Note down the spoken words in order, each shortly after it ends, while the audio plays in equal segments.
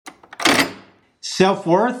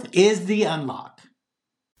Self-worth is the unlock.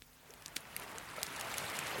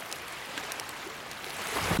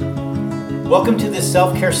 Welcome to the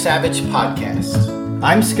Self-Care Savage podcast.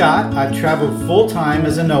 I'm Scott. I've traveled full-time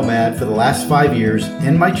as a nomad for the last 5 years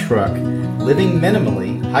in my truck, living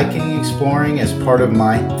minimally, hiking and exploring as part of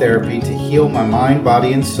my therapy to heal my mind,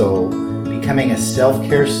 body, and soul, becoming a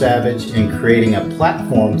self-care savage, and creating a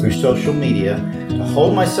platform through social media to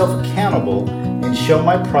hold myself accountable and show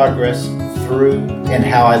my progress through and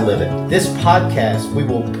how I live it. This podcast, we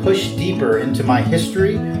will push deeper into my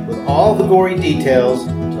history with all the gory details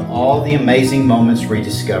to all the amazing moments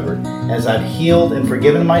rediscovered as I've healed and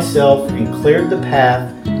forgiven myself and cleared the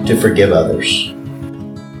path to forgive others.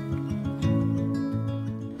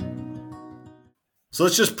 So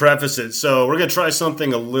let's just preface it. So we're going to try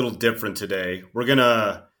something a little different today. We're going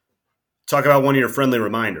to talk about one of your friendly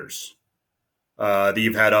reminders that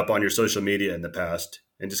you've had up on your social media in the past,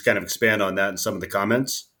 and just kind of expand on that in some of the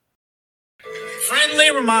comments.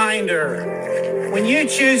 Friendly reminder. When you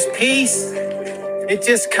choose peace, it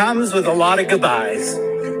just comes with a lot of goodbyes.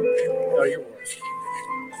 Know your worth.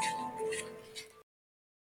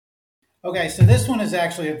 Okay, so this one is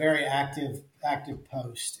actually a very active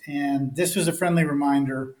post. And this was a friendly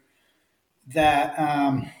reminder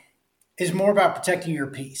that is more about protecting your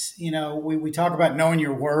peace. You know, we talk about knowing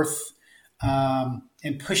your worth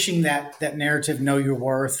and pushing that narrative, know your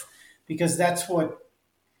worth, because that's what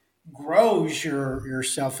grows your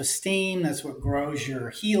self-esteem. That's what grows your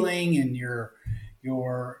healing and your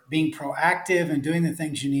being proactive and doing the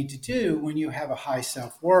things you need to do when you have a high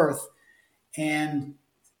self-worth. And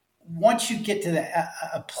once you get to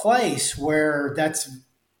a place where that's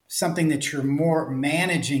something that you're more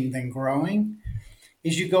managing than growing,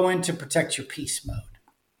 is you go into protect your peace mode.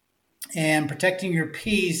 And protecting your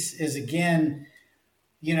peace is, again,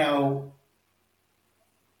 you know,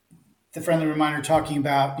 the friendly reminder talking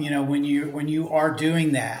about, you know, when you are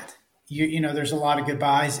doing that, you know, there's a lot of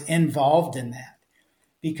goodbyes involved in that,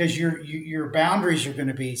 because your boundaries are going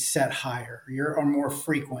to be set higher, or more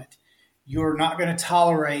frequent. You're not going to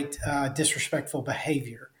tolerate disrespectful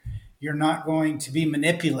behavior. You're not going to be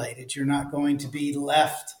manipulated. You're not going to be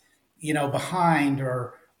left, you know, behind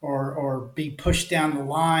or be pushed down the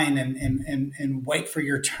line and wait for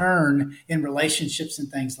your turn in relationships and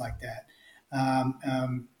things like that.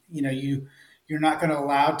 You know, you're not going to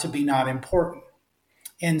allow to be not important.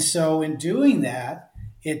 And so in doing that,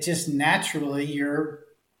 it just naturally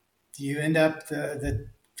you end up the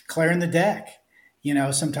clearing the deck. You know,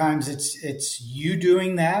 sometimes it's you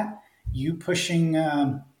doing that, you pushing,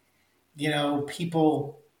 you know,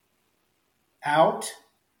 people out,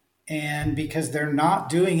 and because they're not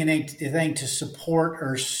doing anything to support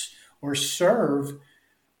or serve,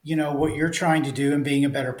 you know, what you're trying to do and being a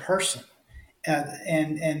better person,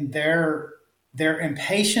 and their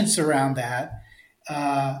impatience around that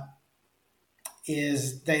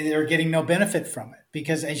is they're getting no benefit from it,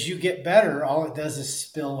 because as you get better, all it does is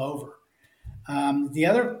spill over. The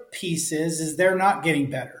other piece is they're not getting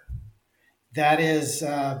better.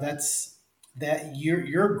 That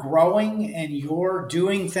you're growing and you're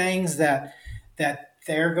doing things that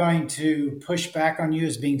they're going to push back on you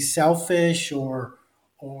as being selfish or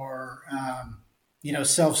you know,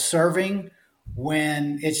 self-serving,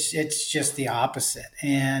 when it's just the opposite.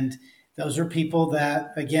 And those are people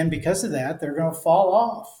that, again, because of that, they're going to fall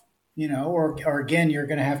off, you know, or again, you're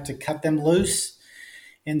going to have to cut them loose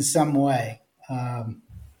in some way.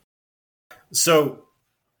 So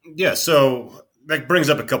that brings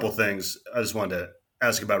up a couple of things I just wanted to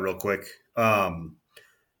ask about real quick.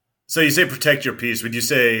 So you say protect your peace. Would you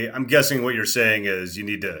say, I'm guessing what you're saying is you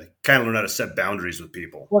need to kind of learn how to set boundaries with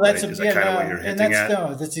people. Well, that's right? Is that kind of what you're hinting at?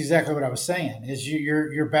 No, that's exactly what I was saying. Is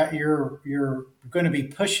you're going to be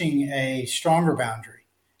pushing a stronger boundary.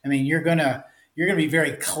 I mean, you're going to be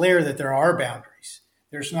very clear that there are boundaries.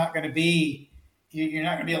 There's not going to be. You're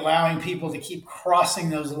not going to be allowing people to keep crossing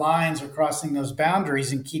those lines or crossing those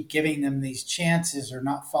boundaries and keep giving them these chances or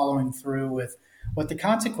not following through with what the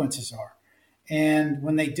consequences are. And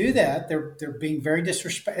when they do that, they're being very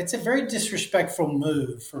disrespectful. It's a very disrespectful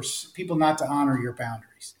move for people not to honor your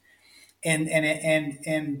boundaries. And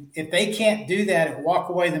if they can't do that and walk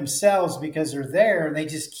away themselves because they're there and they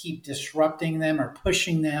just keep disrupting them or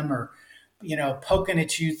pushing them or, you know, poking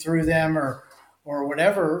at you through them or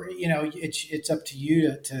whatever, you know, it's up to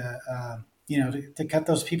you to cut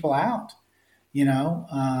those people out. You know,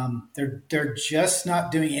 they're just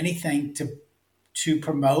not doing anything to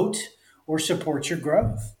promote or support your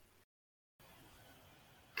growth.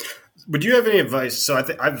 Would you have any advice? So I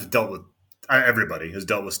think everybody has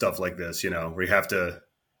dealt with stuff like this, you know, where you have to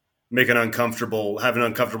have an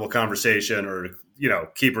uncomfortable conversation, or,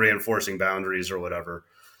 keep reinforcing boundaries or whatever.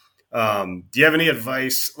 Do you have any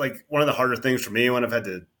advice? Like, one of the harder things for me when I've had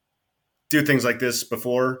to do things like this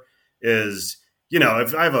before is,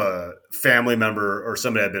 if I have a family member or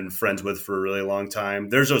somebody I've been friends with for a really long time,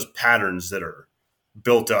 there's those patterns that are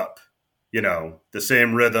built up, the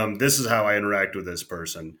same rhythm. This is how I interact with this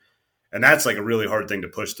person. And that's like a really hard thing to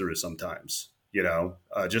push through sometimes,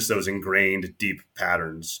 just those ingrained deep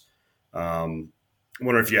patterns. I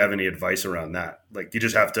wonder if you have any advice around that. Like, you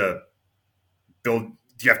just have to do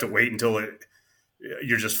you have to wait until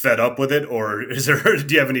you're just fed up with it? Or do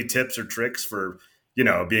you have any tips or tricks for,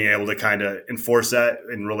 being able to kind of enforce that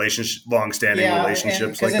in long-standing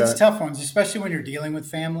relationships like that? Because it's tough ones, especially when you're dealing with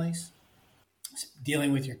families,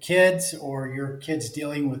 dealing with your kids, or your kids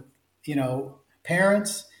dealing with,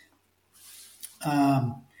 parents.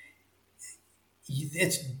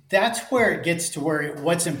 That's where it gets to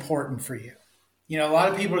what's important for you. A lot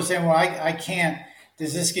of people are saying, well, I can't,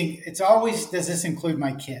 does this include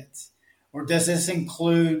my kids? Or does this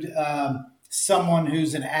include someone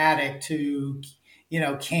who's an addict who,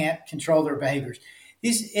 can't control their behaviors?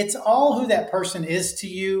 It's all who that person is to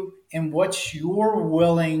you and what you're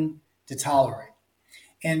willing to tolerate.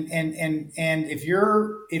 And if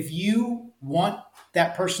you want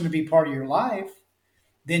that person to be part of your life,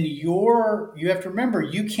 then you have to remember,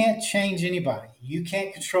 you can't change anybody. You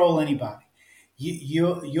can't control anybody.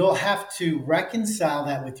 You'll have to reconcile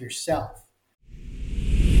that with yourself.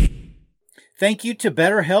 Thank you to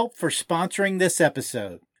BetterHelp for sponsoring this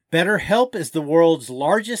episode. BetterHelp is the world's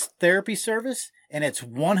largest therapy service, and it's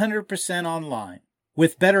 100% online.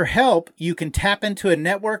 With BetterHelp, you can tap into a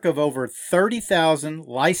network of over 30,000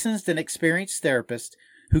 licensed and experienced therapists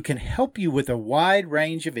who can help you with a wide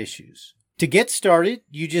range of issues. To get started,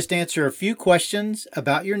 you just answer a few questions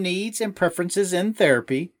about your needs and preferences in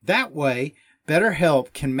therapy. That way,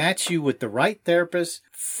 BetterHelp can match you with the right therapist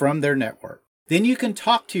from their network. Then you can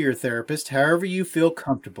talk to your therapist however you feel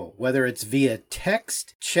comfortable, whether it's via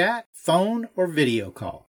text, chat, phone, or video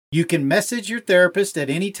call. You can message your therapist at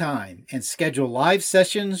any time and schedule live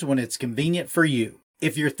sessions when it's convenient for you.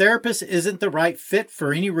 If your therapist isn't the right fit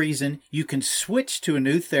for any reason, you can switch to a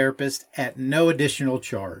new therapist at no additional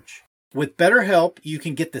charge. With BetterHelp, you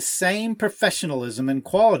can get the same professionalism and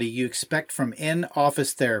quality you expect from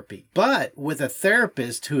in-office therapy, but with a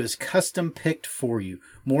therapist who is custom-picked for you,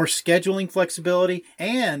 more scheduling flexibility,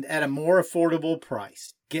 and at a more affordable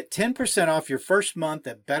price. Get 10% off your first month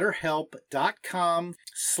at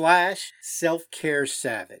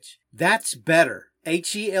BetterHelp.com/selfcaresavage. That's better,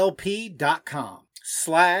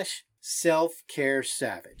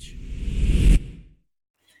 HELP.com/selfcaresavage.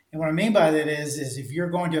 And what I mean by that is if you're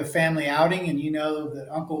going to a family outing and you know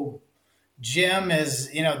that Uncle Jim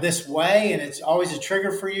is, this way, and it's always a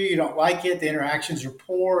trigger for you, you don't like it, the interactions are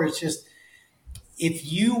poor, it's just,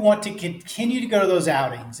 if you want to continue to go to those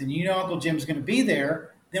outings and Uncle Jim's going to be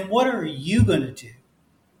there, then what are you going to do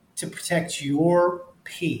to protect your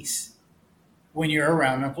peace when you're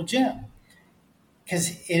around Uncle Jim?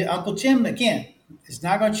 Because Uncle Jim, again, is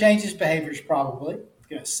not going to change his behaviors probably.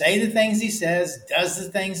 Going to say the things he says, does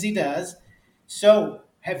the things he does. So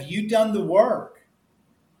have you done the work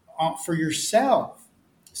for yourself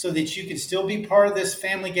so that you can still be part of this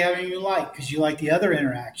family gathering you like? Because you like the other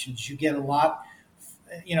interactions. You get a lot,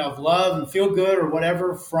 of love and feel good or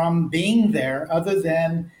whatever from being there other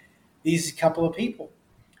than these couple of people.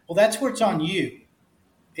 Well, that's where it's on you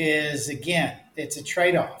is, again, it's a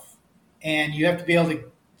trade-off. And you have to be able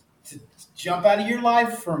to jump out of your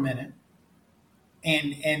life for a minute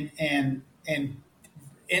and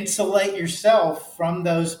insulate yourself from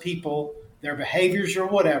those people, their behaviors or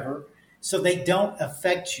whatever, so they don't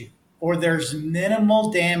affect you, or there's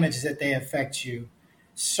minimal damage that they affect you.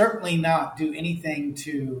 Certainly not do anything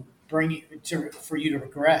to bring you for you to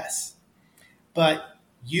regress, but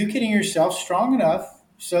you getting yourself strong enough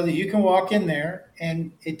so that you can walk in there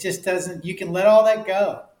and it just doesn't. You can let all that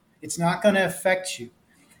go. It's not going to affect you.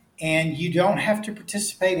 And you don't have to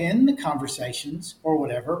participate in the conversations or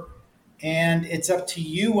whatever. And it's up to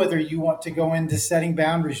you whether you want to go into setting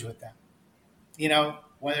boundaries with them.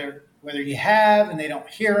 Whether you have and they don't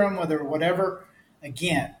hear them, whether whatever.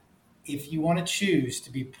 Again, if you want to choose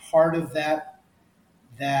to be part of that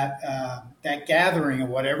gathering or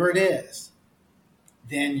whatever it is,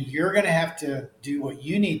 then you're going to have to do what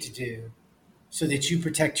you need to do so that you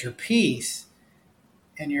protect your peace.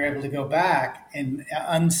 And you're able to go back and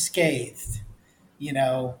unscathed,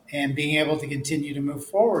 and being able to continue to move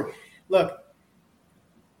forward. Look,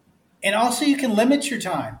 and also you can limit your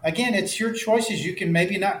time. Again, it's your choices. You can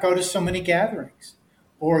maybe not go to so many gatherings,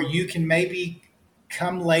 or you can maybe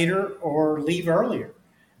come later or leave earlier.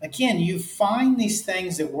 Again, you find these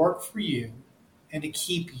things that work for you and to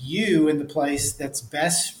keep you in the place that's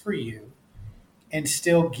best for you and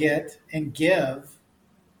still get and give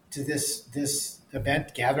to this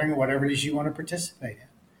event, gathering, or whatever it is you want to participate in.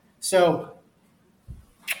 So,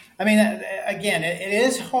 I mean, again, it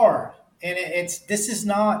is hard, and this is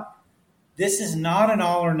not an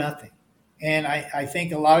all or nothing. And I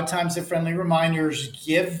think a lot of times the friendly reminders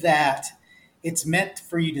give that it's meant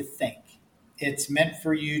for you to think. It's meant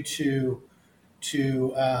for you to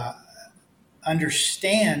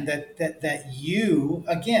understand that you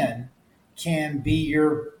again can be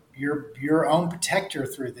your own protector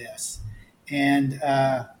through this, and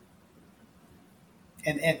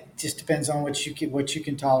it just depends on what you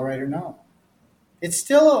can tolerate or not. It's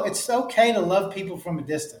okay to love people from a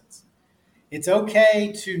distance. It's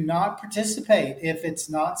okay to not participate if it's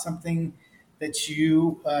not something that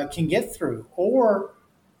you can get through, or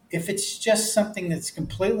if it's just something that's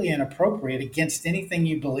completely inappropriate against anything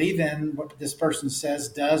you believe in, what this person says,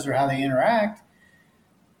 does, or how they interact.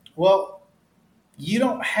 Well, you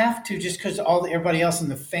don't have to, just because everybody else in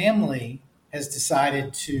the family has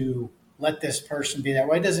decided to let this person be that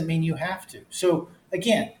way, doesn't mean you have to. So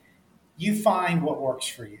again, you find what works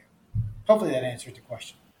for you. Hopefully that answered the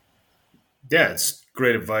question. Yeah, it's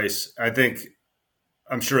great advice.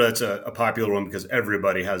 I'm sure that's a popular one because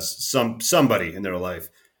everybody has somebody in their life.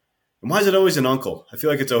 And why is it always an uncle? I feel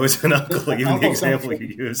like it's always an uncle, even the example you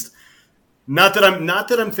used. Not that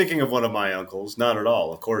I'm thinking of one of my uncles, not at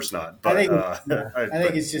all. Of course not. But I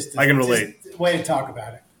think it's just I can relate. Just a way to talk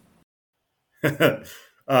about it.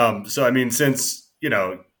 So I mean, since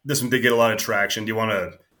this one did get a lot of traction, do you want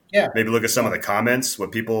to maybe look at some of the comments,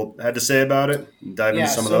 what people had to say about it, and dive into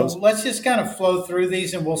some of those? Let's just kind of flow through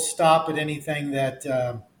these, and we'll stop at anything that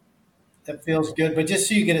feels good. But just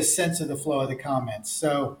so you get a sense of the flow of the comments.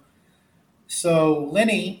 So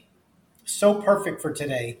Lenny, so perfect for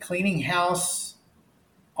today. Cleaning house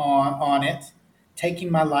on it,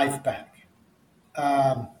 taking my life back.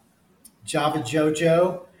 Java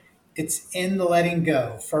Jojo, it's in the letting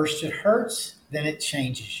go. First it hurts, then it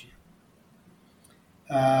changes you.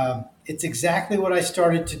 It's exactly what I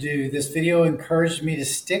started to do. This video encouraged me to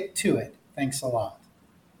stick to it. Thanks a lot.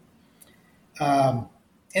 And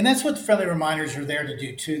that's what the friendly reminders are there to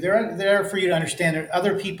do too. They're there for you to understand that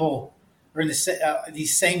other people are in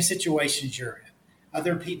these same situations you're in.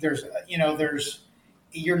 Other people,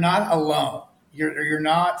 you're not alone. You're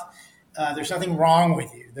not. There's nothing wrong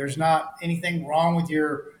with you. There's not anything wrong with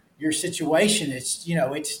your situation. It's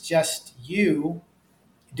just you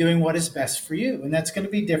doing what is best for you, and that's going to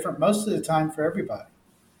be different most of the time for everybody.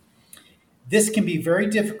 This can be very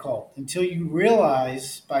difficult until you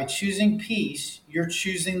realize by choosing peace, you're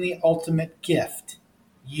choosing the ultimate gift,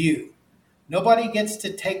 you. Nobody gets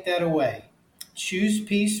to take that away. Choose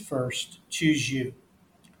peace first. Choose you.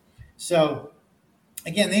 So,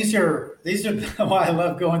 again, these are why I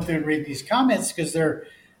love going through and reading these comments, because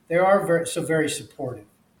they are very supportive.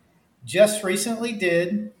 Just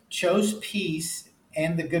recently chose peace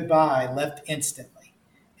and the goodbye, left instantly,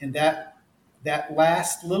 and that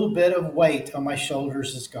last little bit of weight on my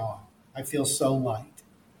shoulders is gone. I feel so light.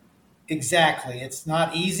 Exactly. It's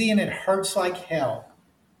not easy and it hurts like hell.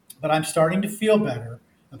 But I'm starting to feel better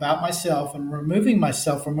about myself and removing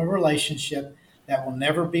myself from a relationship that will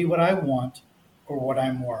never be what I want or what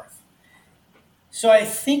I'm worth. So I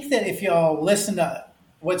think that if y'all listen to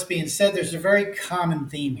what's being said, there's a very common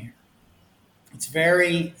theme here.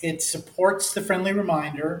 It supports the friendly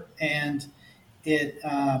reminder, and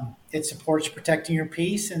it supports protecting your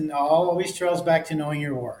peace, and always trails back to knowing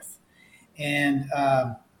your worth. And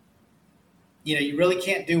you really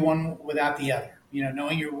can't do one without the other.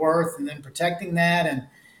 Knowing your worth and then protecting that,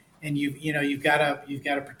 and you've got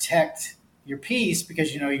to protect your peace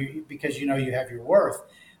because you have your worth.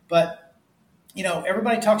 But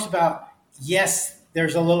everybody talks about, yes,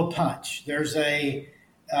 there's a little punch.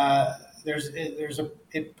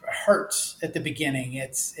 It hurts at the beginning.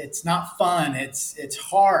 It's not fun. It's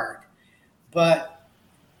hard. But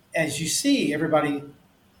as you see, everybody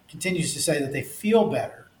continues to say that they feel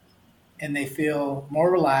better and they feel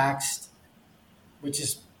more relaxed, which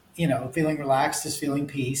is, feeling relaxed is feeling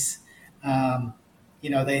peace. Their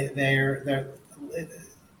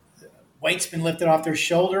weight's been lifted off their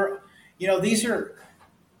shoulder. These are,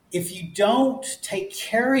 if you don't take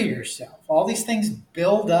care of yourself, all these things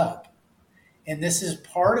build up. And this is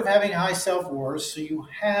part of having high self-worth. So you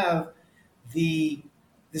have the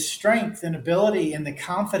strength and ability and the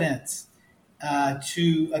confidence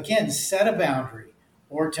to, again, set a boundary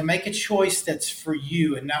or to make a choice that's for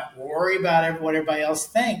you and not worry about what everybody else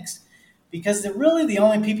thinks. because really the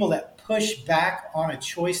only people that push back on a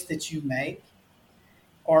choice that you make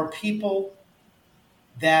are people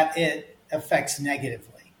that it affects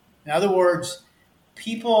negatively. In other words,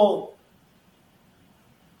 people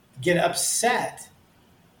get upset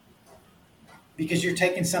because you're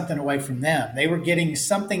taking something away from them. They were getting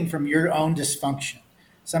something from your own dysfunction,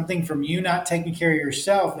 something from you not taking care of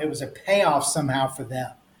yourself. It was a payoff somehow for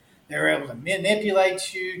them. They were able to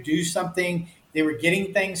manipulate you, do something. They were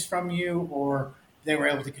getting things from you, or they were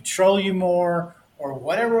able to control you more, or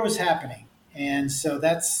whatever was happening. And so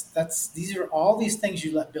these are all these things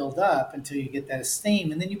you let build up until you get that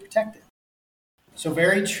esteem, and then you protect it. So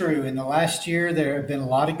very true. In the last year, there have been a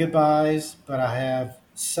lot of goodbyes, but I have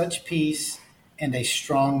such peace and a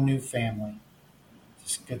strong new family.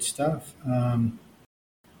 Just good stuff.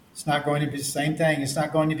 It's not going to be the same thing. It's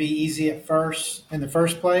not going to be easy in the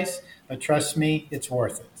first place, but trust me, it's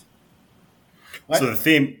worth it. What? So the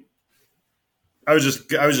theme, I was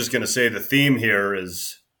just going to say the theme here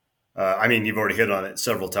is, you've already hit on it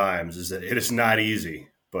several times, is that it is not easy,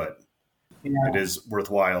 but it is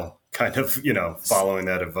worthwhile kind of, following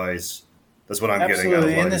that advice. That's what I'm getting out of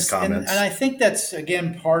a lot of these comments. And I think that's,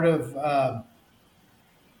 again, part of,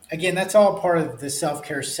 that's all part of the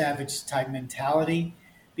self-care savage type mentality,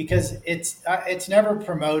 because it's never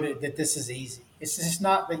promoted that this is easy. It's just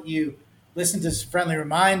not that you listen to friendly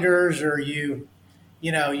reminders or you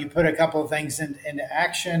put a couple of things into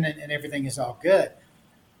action and everything is all good.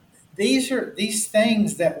 These are these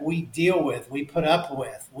things that we deal with, we put up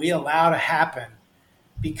with, we allow to happen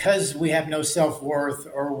because we have no self-worth,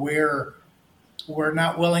 or we're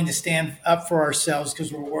not willing to stand up for ourselves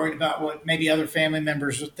because we're worried about what maybe other family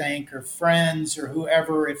members would think, or friends, or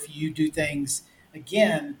whoever. If you do things,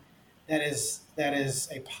 again, that is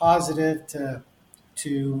a positive to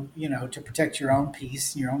protect your own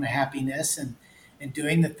peace and your own happiness, and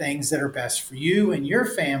doing the things that are best for you and your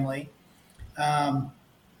family.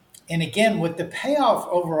 And again, with the payoff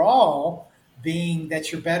overall being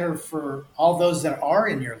that you're better for all those that are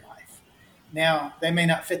in your life. Now, they may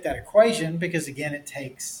not fit that equation because, again, it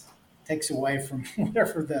takes away from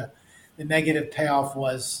whatever the negative payoff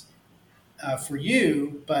was for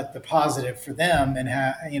you, but the positive for them, and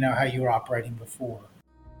how you were operating before.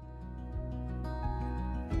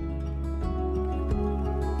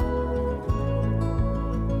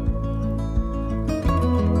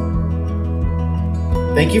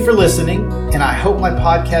 Thank you for listening, and I hope my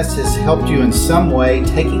podcast has helped you in some way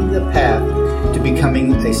taking the path to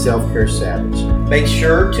becoming a self-care savage. Make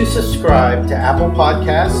sure to subscribe to Apple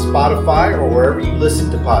Podcasts, Spotify, or wherever you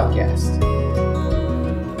listen to podcasts.